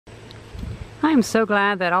I'm so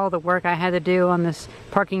glad that all the work I had to do on this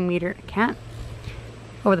parking meter cat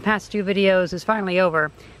over the past 2 videos is finally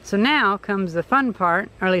over. So now comes the fun part,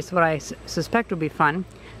 or at least what I suspect will be fun,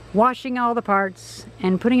 washing all the parts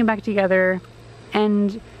and putting it back together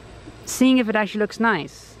and seeing if it actually looks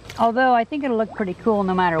nice. Although I think it'll look pretty cool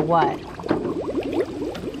no matter what.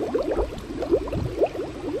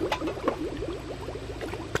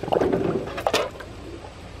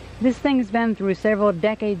 This thing's been through several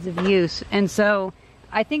decades of use, and so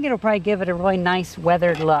I think it'll probably give it a really nice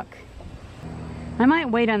weathered look. I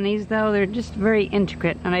might wait on these though, they're just very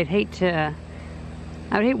intricate, and I would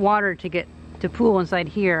hate water to pool inside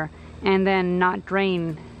here and then not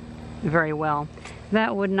drain very well.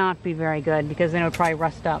 That would not be very good because then it would probably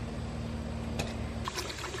rust up.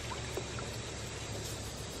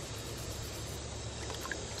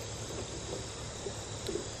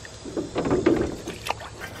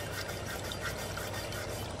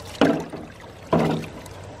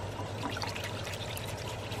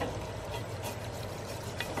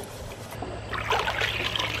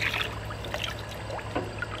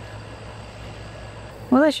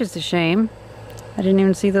 Well, that's just a shame. I didn't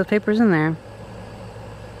even see those papers in there.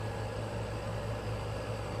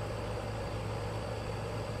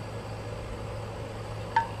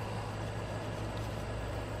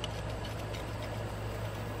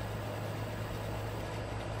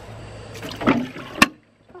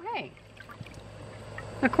 Oh, hey.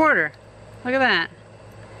 A quarter. Look at that.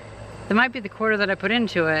 That might be the quarter that I put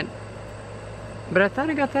into it, but I thought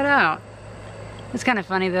I got that out. It's kind of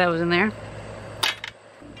funny that was in there.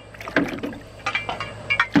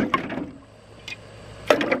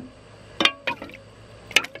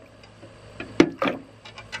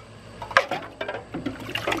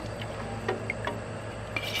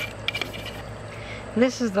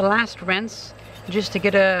 This is the last rinse, just to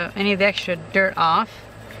get any of the extra dirt off,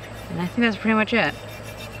 and I think that's pretty much it.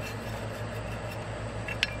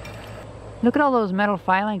 Look at all those metal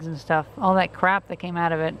filings and stuff, all that crap that came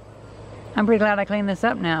out of it. I'm pretty glad I cleaned this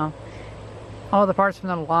up now. All the parts from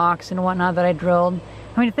the locks and whatnot that I drilled.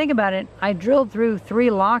 I mean, think about it, I drilled through 3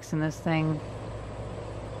 locks in this thing,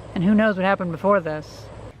 and who knows what happened before this.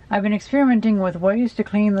 I've been experimenting with ways to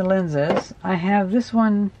clean the lenses. I have this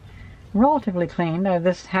one relatively cleaned. I have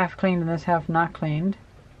this half cleaned and this half not cleaned.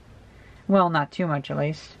 Well, not too much at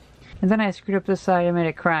least. And then I screwed up this side and made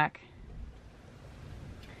it crack.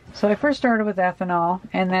 So I first started with ethanol,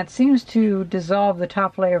 and that seems to dissolve the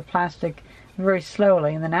top layer of plastic very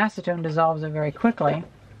slowly, and then acetone dissolves it very quickly.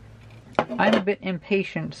 I'm a bit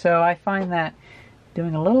impatient, so I find that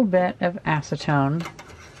doing a little bit of acetone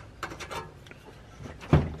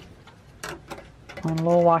on a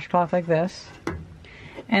little washcloth like this.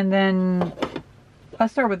 And then,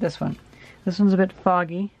 let's start with this one. This one's a bit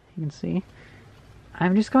foggy, you can see.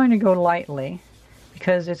 I'm just going to go lightly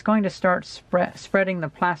because it's going to start spreading the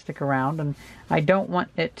plastic around, and I don't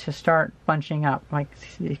want it to start bunching up. Like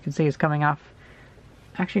you can see, it's coming off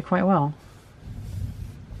actually quite well.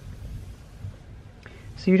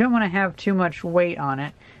 So you don't want to have too much weight on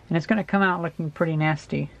it, and it's going to come out looking pretty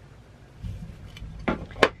nasty. I'm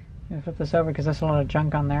going to flip this over because there's a lot of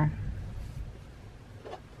junk on there.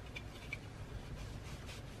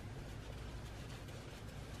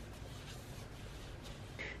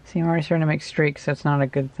 See, I'm already starting to make streaks. That's not a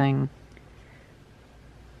good thing.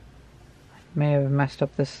 I may have messed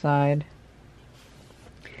up this side.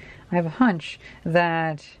 I have a hunch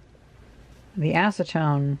that the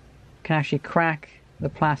acetone can actually crack the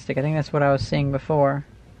plastic. I think that's what I was seeing before.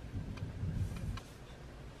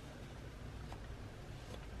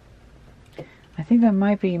 I think that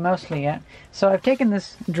might be mostly it. So I've taken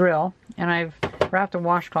this drill and I've wrapped a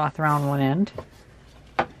washcloth around one end.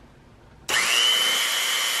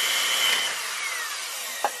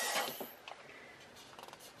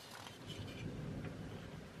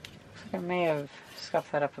 I may have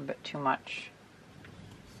scuffed that up a bit too much.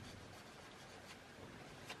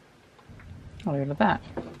 I'll leave it at that.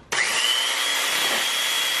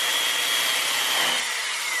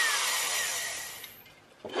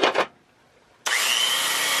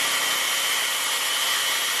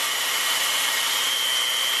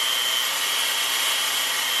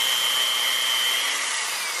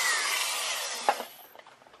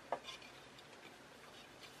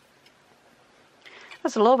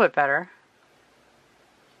 That's a little bit better.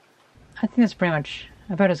 I think that's pretty much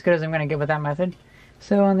about as good as I'm going to get with that method.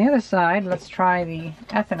 So on the other side, let's try the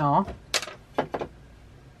ethanol.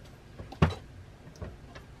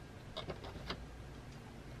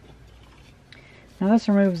 Now this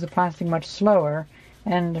removes the plastic much slower,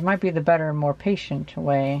 and it might be the better, more patient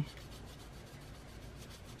way.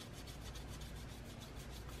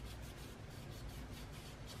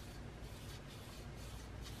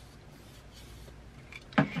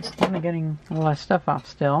 definitely getting a lot of stuff off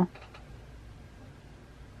still.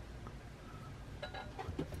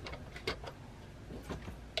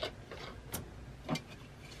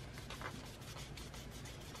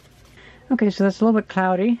 Okay, so that's a little bit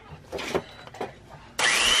cloudy.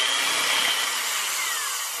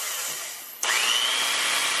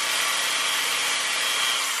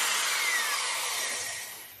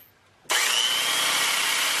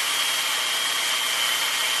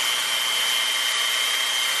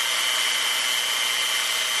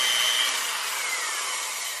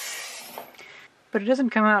 But it doesn't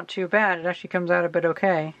come out too bad. It actually comes out a bit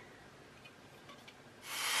okay.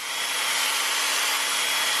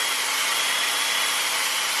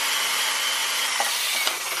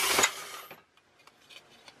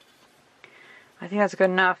 I think that's good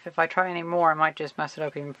enough. If I try any more, I might just mess it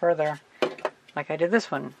up even further, like I did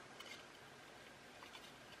this one.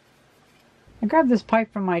 I grabbed this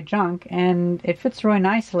pipe from my junk, and it fits really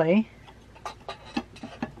nicely.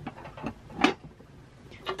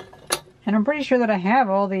 And I'm pretty sure that I have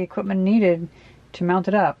all the equipment needed to mount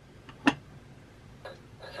it up.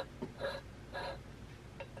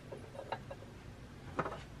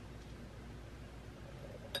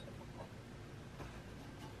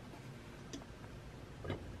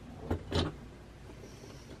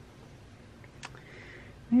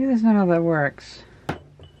 Maybe that's not how that works.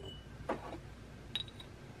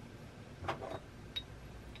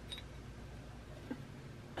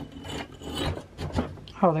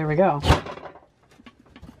 Oh, there we go.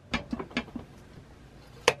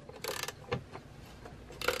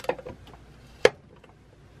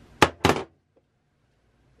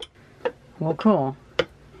 Well, cool.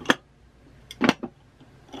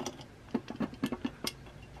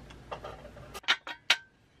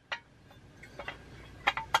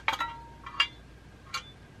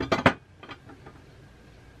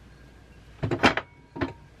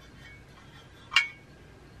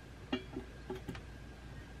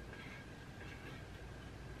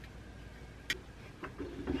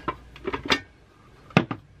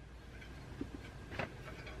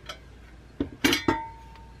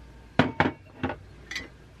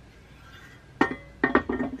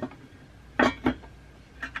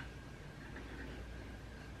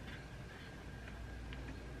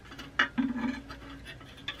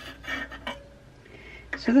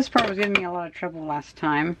 So this part was giving me a lot of trouble last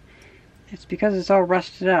time. It's because it's all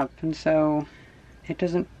rusted up, and so it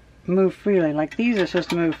doesn't move freely. Like these are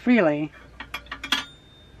supposed to move freely.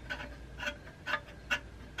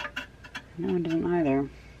 No, one doesn't either.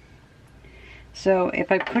 So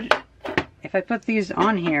if I put these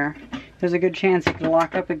on here, there's a good chance it could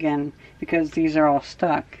lock up again because these are all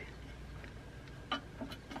stuck.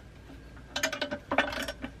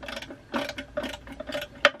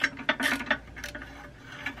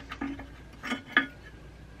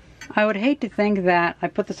 I would hate to think that I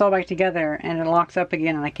put this all back together and it locks up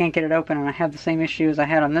again and I can't get it open and I have the same issue as I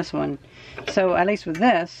had on this one. So at least with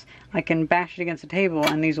this, I can bash it against the table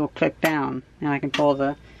and these will click down and I can pull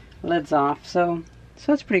the lids off. So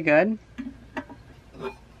it's pretty good.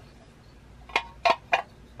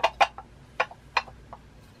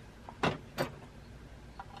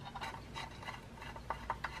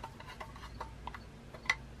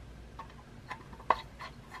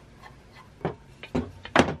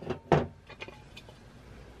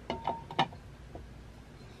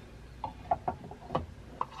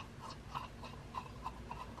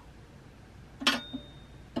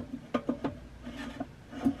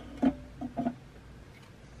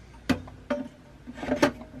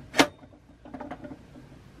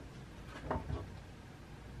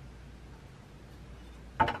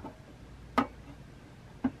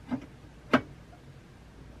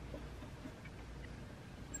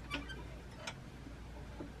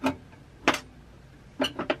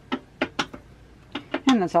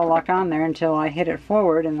 And that's all locked on there until I hit it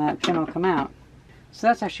forward and that pin will come out. So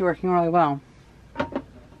that's actually working really well.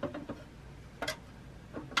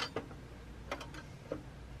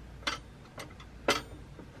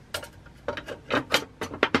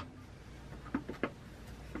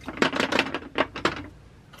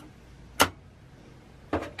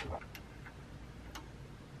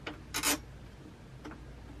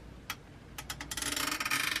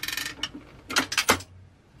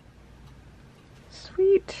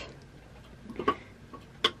 Sweet.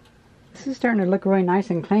 This is starting to look really nice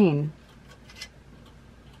and clean.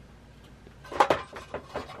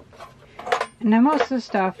 Now most of this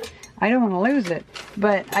stuff, I don't want to lose it,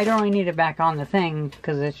 but I don't really need it back on the thing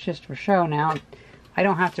because it's just for show now. I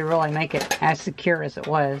don't have to really make it as secure as it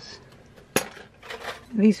was.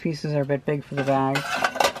 These pieces are a bit big for the bag,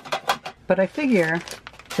 but I figure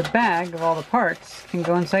the bag of all the parts can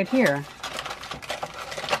go inside here.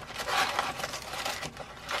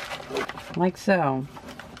 Like so.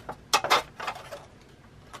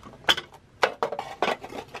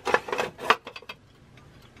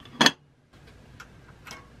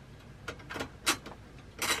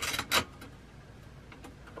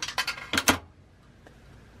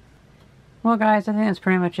 Well guys, I think that's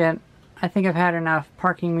pretty much it. I think I've had enough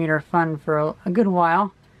parking meter fun for a good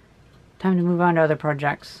while. Time to move on to other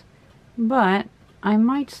projects. But I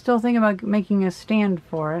might still think about making a stand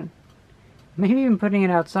for it. Maybe even putting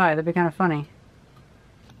it outside. That'd be kind of funny.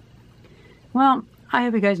 Well, I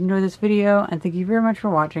hope you guys enjoyed this video, and thank you very much for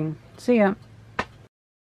watching. See ya!